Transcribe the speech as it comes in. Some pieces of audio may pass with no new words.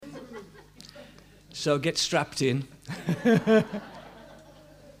So get strapped in.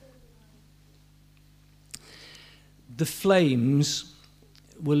 The flames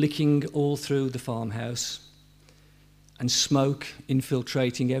were licking all through the farmhouse and smoke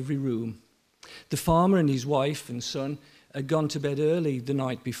infiltrating every room. The farmer and his wife and son had gone to bed early the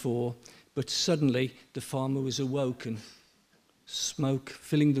night before, but suddenly the farmer was awoken. Smoke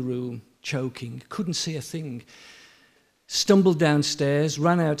filling the room, choking, couldn't see a thing. Stumbled downstairs,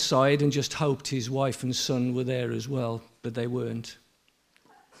 ran outside and just hoped his wife and son were there as well, but they weren't.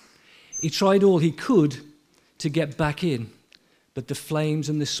 He tried all he could to get back in, but the flames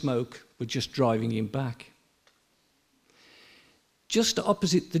and the smoke were just driving him back. Just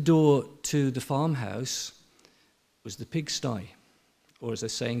opposite the door to the farmhouse was the pigsty, or as they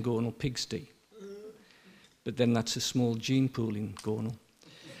say in Gornal, pigsty. But then that's a small gene pool in Gornal.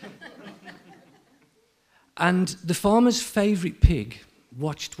 And the farmer's favourite pig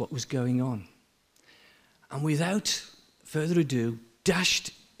watched what was going on. And without further ado,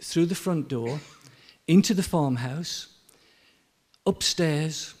 dashed through the front door, into the farmhouse,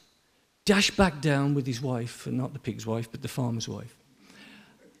 upstairs, dashed back down with his wife, and not the pig's wife, but the farmer's wife,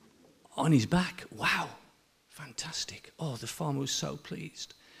 on his back. Wow, fantastic. Oh, the farmer was so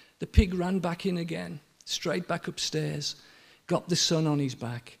pleased. The pig ran back in again, straight back upstairs, got the son on his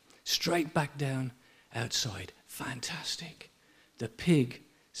back, straight back down, outside. Fantastic. The pig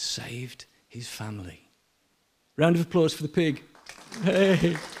saved his family. Round of applause for the pig.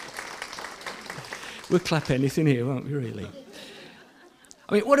 Hey. We'll clap anything here, won't we, really?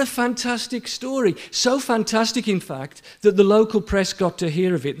 I mean, what a fantastic story. So fantastic, in fact, that the local press got to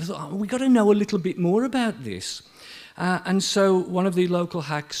hear of it. They thought, we've got to know a little bit more about this. And so one of the local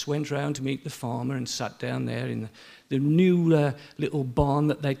hacks went round to meet the farmer and sat down there in the new little barn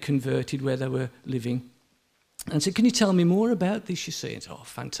that they'd converted where they were living. And said, can you tell me more about this, you see? And said, oh,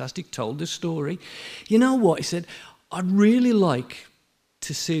 fantastic, told the story. You know what, he said, I'd really like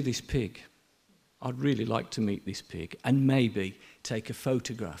to see this pig. I'd really like to meet this pig and maybe take a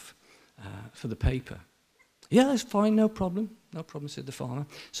photograph for the paper. Yeah, that's fine, no problem, said the farmer.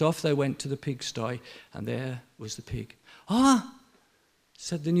 So off they went to the pigsty, and there was the pig. Ah,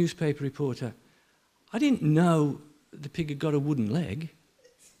 said the newspaper reporter, I didn't know the pig had got a wooden leg.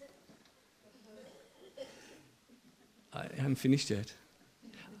 I haven't finished yet.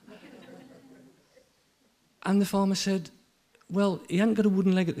 And the farmer said, well, he hadn't got a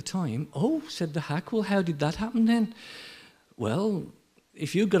wooden leg at the time. Oh, said the hack, well, how did that happen then? Well,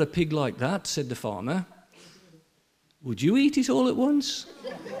 if you've got a pig like that, said the farmer, would you eat it all at once?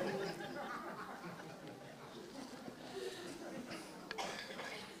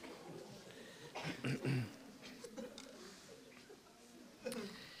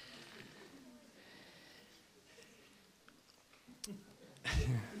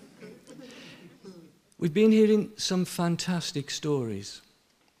 We've been hearing some fantastic stories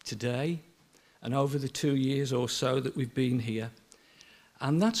today and over the 2 years or so that we've been here.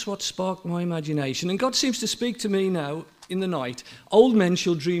 And that's what sparked my imagination. And God seems to speak to me now in the night. Old men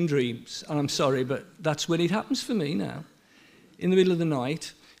shall dream dreams. And I'm sorry, but that's when it happens for me now. In the middle of the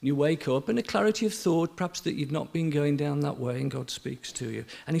night, you wake up and a clarity of thought, perhaps that you've not been going down that way, and God speaks to you.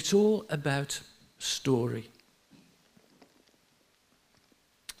 And it's all about story.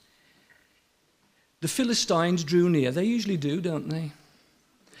 The Philistines drew near. They usually do, don't they?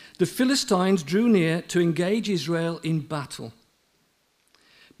 The Philistines drew near to engage Israel in battle.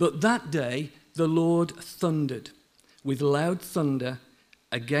 But that day the Lord thundered with loud thunder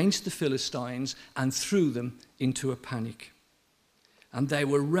against the Philistines and threw them into a panic. And they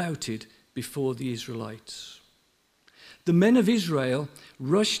were routed before the Israelites. The men of Israel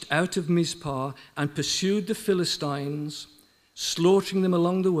rushed out of Mizpah and pursued the Philistines, slaughtering them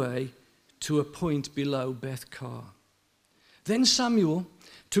along the way to a point below Beth-kar. Then Samuel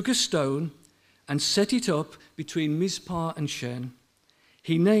took a stone and set it up between Mizpah and Shen.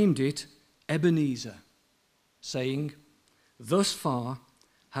 He named it Ebenezer, saying, thus far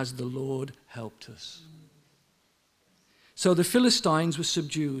has the Lord helped us. So the Philistines were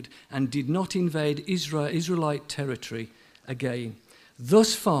subdued and did not invade Israelite territory again.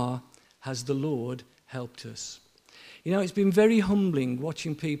 Thus far has the Lord helped us. You know, it's been very humbling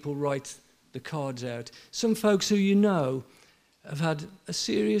watching people write the cards out. Some folks who you know have had a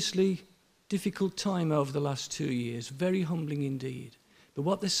seriously difficult time over the last 2 years. Very humbling indeed. But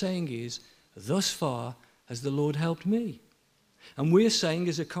what they're saying is, thus far has the Lord helped me. And we're saying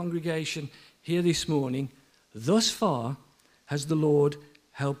as a congregation here this morning, thus far has the Lord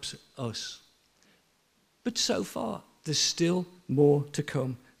helped us. But so far, there's still more to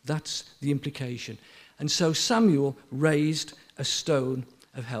come. That's the implication. And so Samuel raised a stone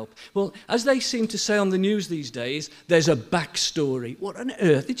of help. Well, as they seem to say on the news these days, there's a backstory. What on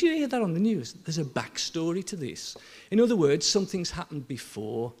earth? Did you hear that on the news? There's a backstory to this. In other words, something's happened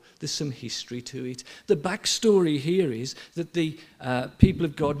before. There's some history to it. The backstory here is that the people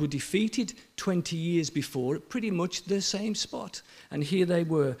of God were defeated 20 years before at pretty much the same spot. And here they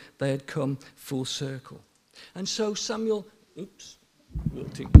were. They had come full circle. And so Samuel... Oops.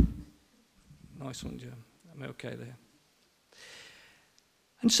 Wilting. Nice one, Joe. I'm okay there.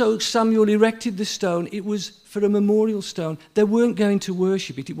 And so Samuel erected the stone. It was for a memorial stone. They weren't going to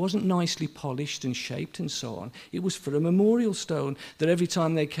worship it. It wasn't nicely polished and shaped and so on. It was for a memorial stone that every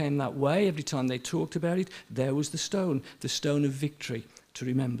time they came that way, every time they talked about it, there was the stone of victory to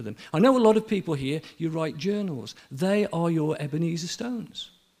remember them. I know a lot of people here, you write journals. They are your Ebenezer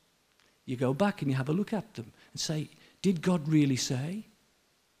stones. You go back and you have a look at them and say, did God really say?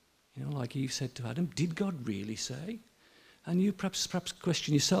 You know, like Eve said to Adam, did God really say? And you perhaps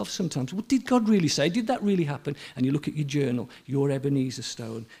question yourself sometimes, well, did God really say? Did that really happen? And you look at your journal, your Ebenezer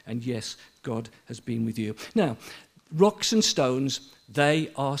stone, and yes, God has been with you. Now, rocks and stones, they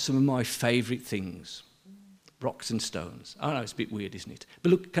are some of my favourite things. Rocks and stones. I know, it's a bit weird, isn't it?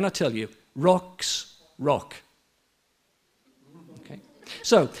 But look, can I tell you, rocks rock. Okay.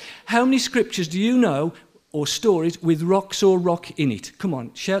 So, how many scriptures do you know or stories with rocks or rock in it? Come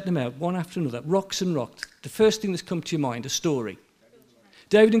on, shout them out, one after another. Rocks and rock. The first thing that's come to your mind, a story.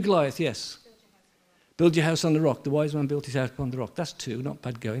 David and Goliath, yes. Build your house on the rock. The wise man built his house upon the rock. That's two, not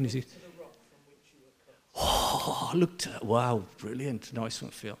bad going, is it? Oh, look at that. Wow, brilliant. Nice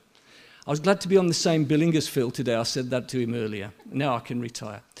one, Phil. I was glad to be on the same billing as Phil today. I said that to him earlier. Now I can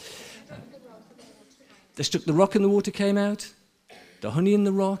retire. They struck the rock and the water came out. The honey in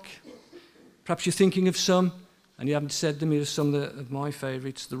the rock. Perhaps you're thinking of some, and you haven't said them. Here's some of my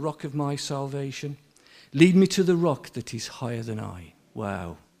favourites. The rock of my salvation. Lead me to the rock that is higher than I.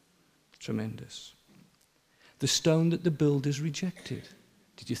 Wow. Tremendous. The stone that the builders rejected.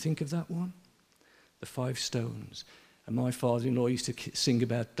 Did you think of that one? The 5 stones. And my father-in-law used to sing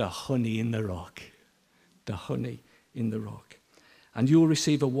about the honey in the rock. The honey in the rock. And you'll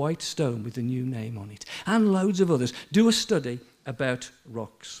receive a white stone with a new name on it. And loads of others. Do a study about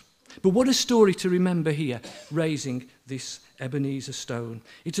rocks. But what a story to remember here, raising this Ebenezer stone.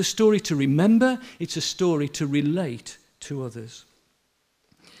 It's a story to remember, it's a story to relate to others.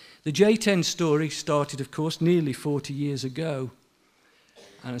 The J10 story started, of course, nearly 40 years ago.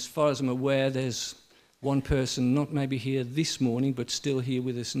 And as far as I'm aware, there's one person, not maybe here this morning, but still here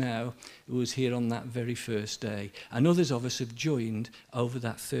with us now, who was here on that very first day. And others of us have joined over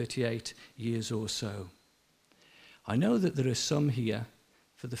that 38 years or so. I know that there are some here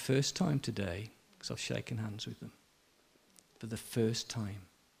for the first time today, because I've shaken hands with them, for the first time,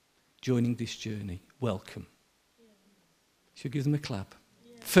 joining this journey. Welcome. Yeah. Should we give them a clap?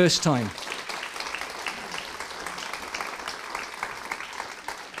 Yeah. First time.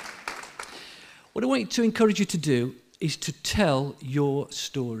 What I want to encourage you to do is to tell your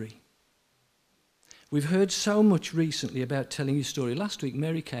story. We've heard so much recently about telling your story. Last week,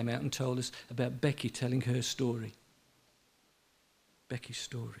 Mary came out and told us about Becky telling her story. Becky's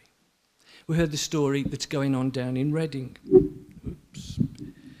story. We heard the story that's going on down in Reading. Oops.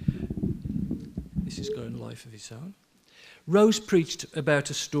 This has got a life of its own. Rose preached about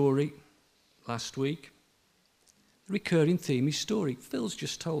a story last week. The recurring theme is story. Phil's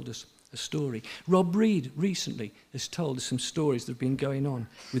just told us a story. Rob Reed recently has told us some stories that have been going on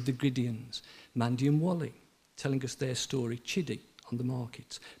with the Gideons. Mandy and Wally telling us their story. Chiddy on the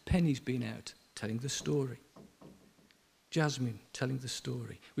markets. Penny's been out telling the story. Jasmine telling the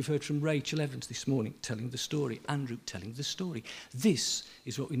story. We've heard from Rachel Evans this morning telling the story. Andrew telling the story. This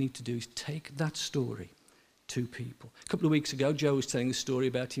is what we need to do, is take that story to people. A couple of weeks ago, Joe was telling a story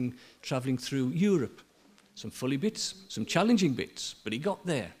about him travelling through Europe. Some funny bits, some challenging bits, but he got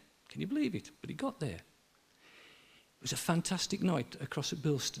there. Can you believe it? But he got there. It was a fantastic night across at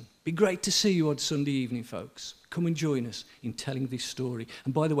Bilston. Be great to see you on Sunday evening, folks. Come and join us in telling this story.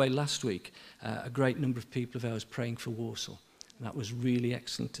 And by the way, last week, a great number of people of ours praying for Warsaw. And that was really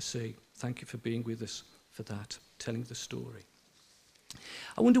excellent to see. Thank you for being with us for that, telling the story.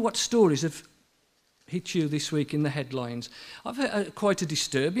 I wonder what stories have hit you this week in the headlines. I've had quite a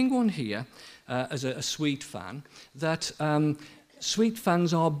disturbing one here as a Sweet fan, that Sweet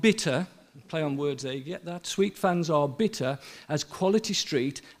fans are bitter. Play on words there, you get that? Sweet fans are bitter as Quality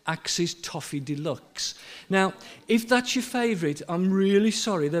Street axes Toffee Deluxe. Now, if that's your favourite, I'm really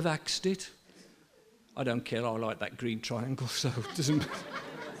sorry they've axed it. I don't care, I like that green triangle, so it doesn't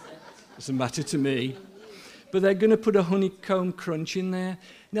matter to me. But they're going to put a honeycomb crunch in there.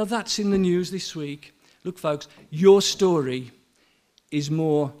 Now, that's in the news this week. Look, folks, your story is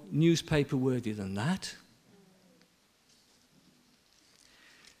more newspaper worthy than that?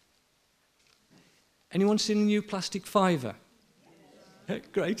 Anyone seen the new plastic fiver?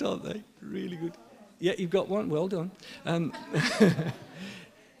 Great, aren't they? Really good. Yeah, you've got one. Well done.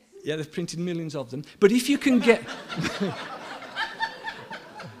 Yeah, they've printed millions of them. But if you can get...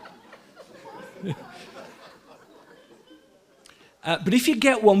 but if you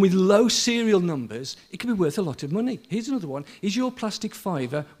get one with low serial numbers, it can be worth a lot of money. Here's another one. Is your plastic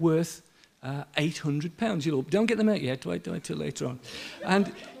fiver worth £800? Don't get them out yet. Wait till later on.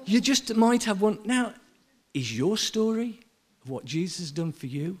 And you just might have one. Now, is your story of what Jesus has done for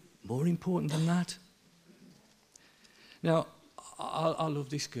you more important than that? Now, I love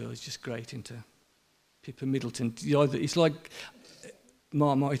this girl. It's just great, isn't her? Pippa Middleton. It's like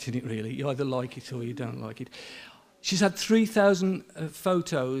Marmite in it, really. You either like it or you don't like it. She's had 3,000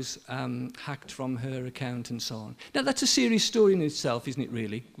 photos hacked from her account and so on. Now, that's a serious story in itself, isn't it,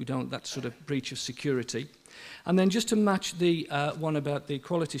 really? That sort of breach of security. And then just to match the one about the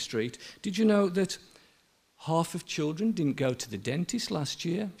Equality Street, did you know that half of children didn't go to the dentist last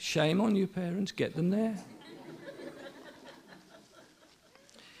year? Shame on you, parents. Get them there.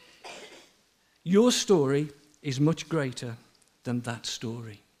 Your story is much greater than that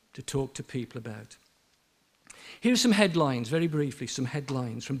story to talk to people about. Here are some headlines, very briefly, some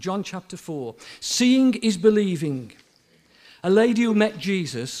headlines from John chapter 4. Seeing is believing. A lady who met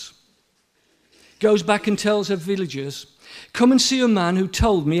Jesus goes back and tells her villagers, come and see a man who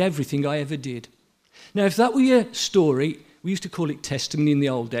told me everything I ever did. Now, if that were your story, we used to call it testimony in the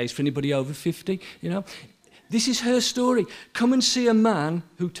old days for anybody over 50, you know. This is her story. Come and see a man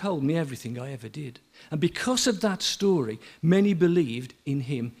who told me everything I ever did. And because of that story, many believed in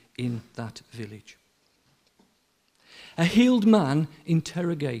him in that village. A healed man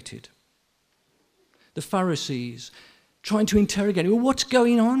interrogated. The Pharisees trying to interrogate him. Well, what's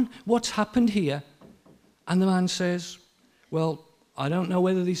going on? What's happened here? And the man says, well, I don't know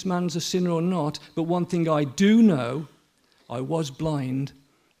whether this man's a sinner or not, but one thing I do know, I was blind,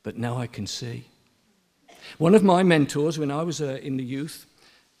 but now I can see. One of my mentors, when I was in the youth,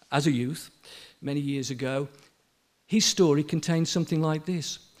 as a youth, many years ago, his story contained something like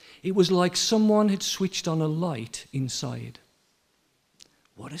this. It was like someone had switched on a light inside.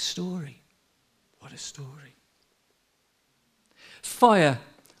 What a story. What a story. Fire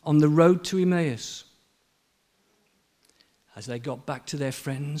on the road to Emmaus. As they got back to their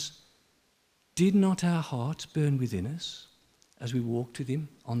friends, did not our hearts burn within us as we walked with him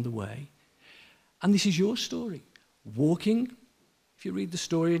on the way? And this is your story. Walking, if you read the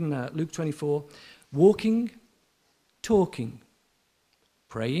story in Luke 24, walking, talking,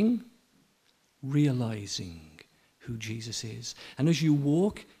 praying, realizing who Jesus is. And as you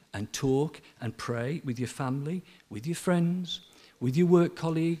walk and talk and pray with your family, with your friends, with your work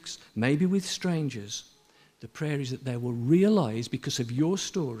colleagues, maybe with strangers, the prayer is that they will realize, because of your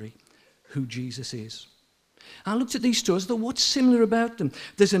story, who Jesus is. I looked at these stories, I thought, what's similar about them?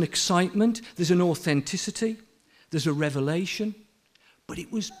 There's an excitement, there's an authenticity, there's a revelation, but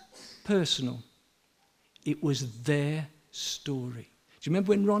it was personal. It was their story. Do you remember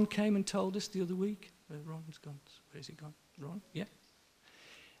when Ron came and told us the other week? Ron's gone. Where's he gone? Ron? Yeah.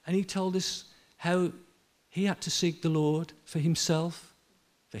 And he told us how he had to seek the Lord for himself,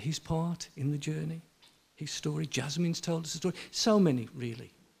 for his part in the journey, his story. Jasmine's told us a story. So many,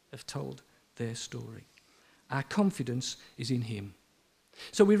 really, have told their story. Our confidence is in him.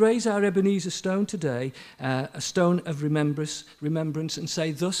 So we raise our Ebenezer stone today, a stone of remembrance, and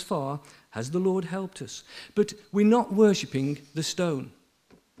say, thus far has the Lord helped us. But we're not worshipping the stone.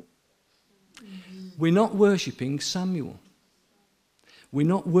 We're not worshipping Samuel. We're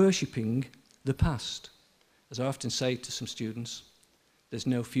not worshipping the past. As I often say to some students, there's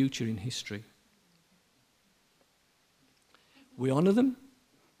no future in history. We honour them,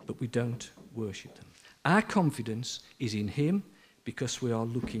 but we don't worship them. Our confidence is in him because we are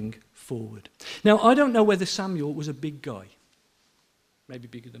looking forward. Now, I don't know whether Samuel was a big guy. Maybe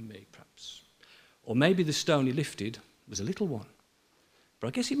bigger than me, perhaps. Or maybe the stone he lifted was a little one. But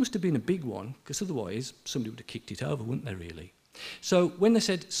I guess it must have been a big one, because otherwise somebody would have kicked it over, wouldn't they, really? So when they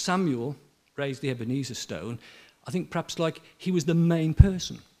said Samuel raised the Ebenezer stone, I think perhaps like he was the main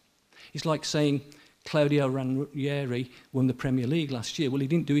person. It's like saying Claudio Ranieri won the Premier League last year. Well, he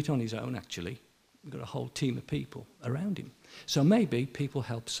didn't do it on his own, actually. We've got a whole team of people around him. So maybe people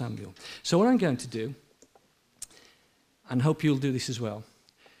helped Samuel. So what I'm going to do, and hope you'll do this as well,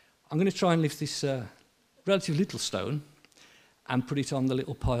 I'm going to try and lift this relatively little stone and put it on the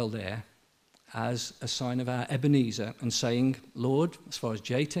little pile there as a sign of our Ebenezer and saying, Lord, as far as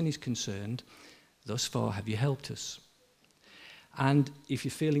J10 is concerned, thus far have you helped us. And if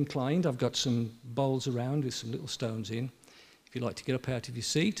you feel inclined, I've got some bowls around with some little stones in. If you'd like to get up out of your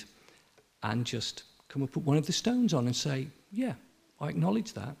seat and just come and put one of the stones on and say, yeah, I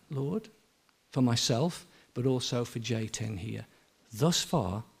acknowledge that, Lord, for myself, but also for J10 here. Thus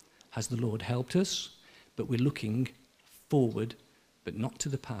far has the Lord helped us, but we're looking forward, but not to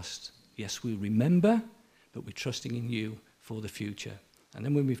the past. Yes, we remember, but we're trusting in you for the future. And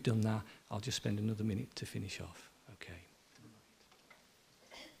then when we've done that, I'll just spend another minute to finish off. Okay.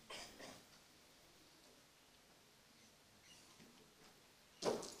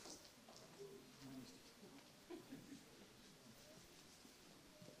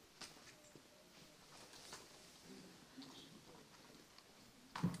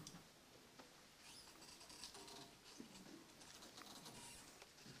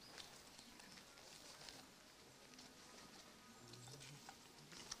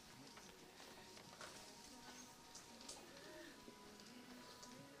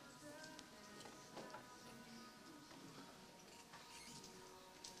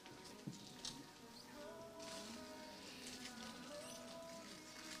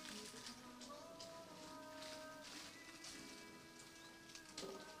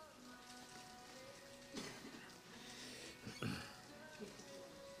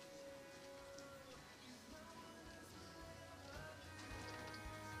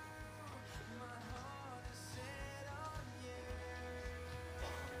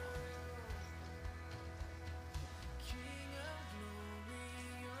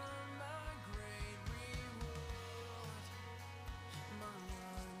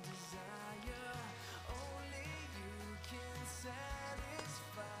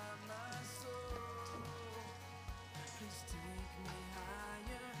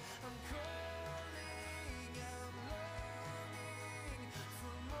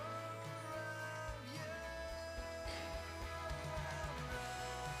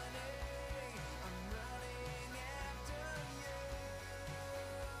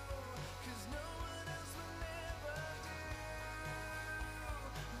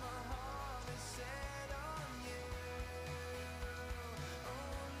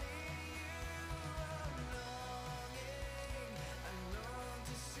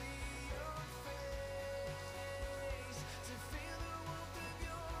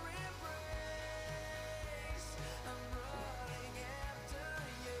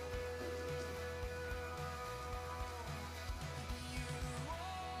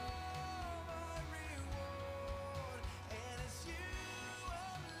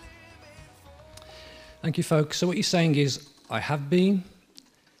 Thank you, folks. So what you're saying is, I have been,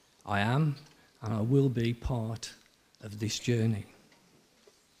 I am, and I will be part of this journey.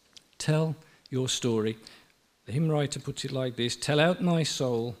 Tell your story. The hymn writer puts it like this: tell out, my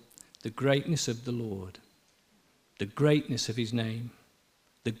soul, the greatness of the Lord, the greatness of his name,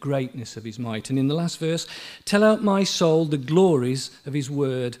 the greatness of his might. And in the last verse, tell out, my soul, the glories of his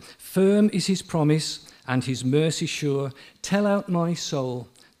word. Firm is his promise and his mercy sure. Tell out, my soul,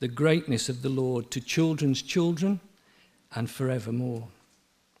 the greatness of the Lord to children's children and forevermore.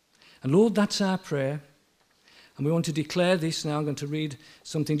 And Lord, that's our prayer. And we want to declare this now. I'm going to read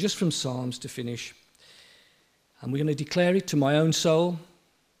something just from Psalms to finish. And we're going to declare it to my own soul,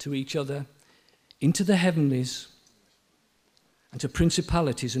 to each other, into the heavenlies, and to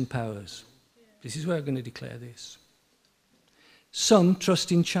principalities and powers. This is where we're going to declare this. Some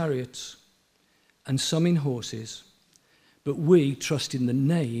trust in chariots and some in horses, but we trust in the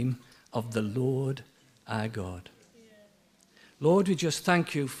name of the Lord our God. Lord, we just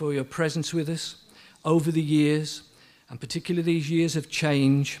thank you for your presence with us over the years, and particularly these years of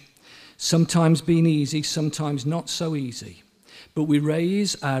change, sometimes been easy, sometimes not so easy. But we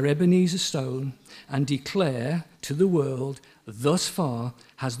raise our Ebenezer stone and declare to the world, thus far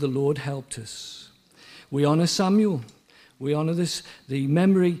has the Lord helped us. We honour Samuel. We honour the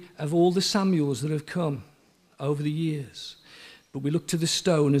memory of all the Samuels that have come over the years. But we look to the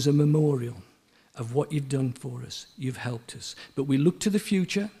stone as a memorial of what you've done for us. You've helped us. But we look to the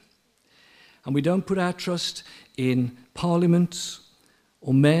future, and we don't put our trust in parliaments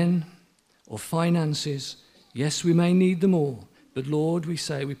or men or finances. Yes, we may need them all, but Lord, we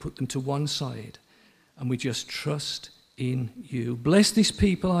say we put them to one side and we just trust in you. Bless this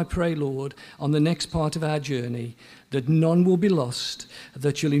people, I pray, Lord, on the next part of our journey, that none will be lost,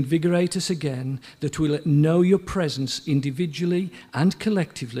 that you'll invigorate us again, that we'll know your presence individually and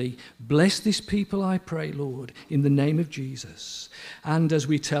collectively. Bless this people, I pray, Lord, in the name of Jesus. And as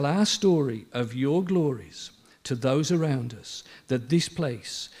we tell our story of your glories to those around us, that this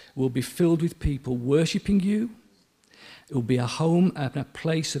place will be filled with people worshipping you. It will be a home and a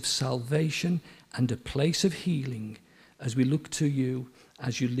place of salvation and a place of healing as we look to you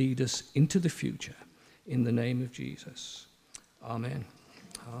as you lead us into the future. In the name of Jesus. Amen.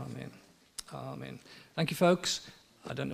 Amen. Amen. Thank you, folks. I don't know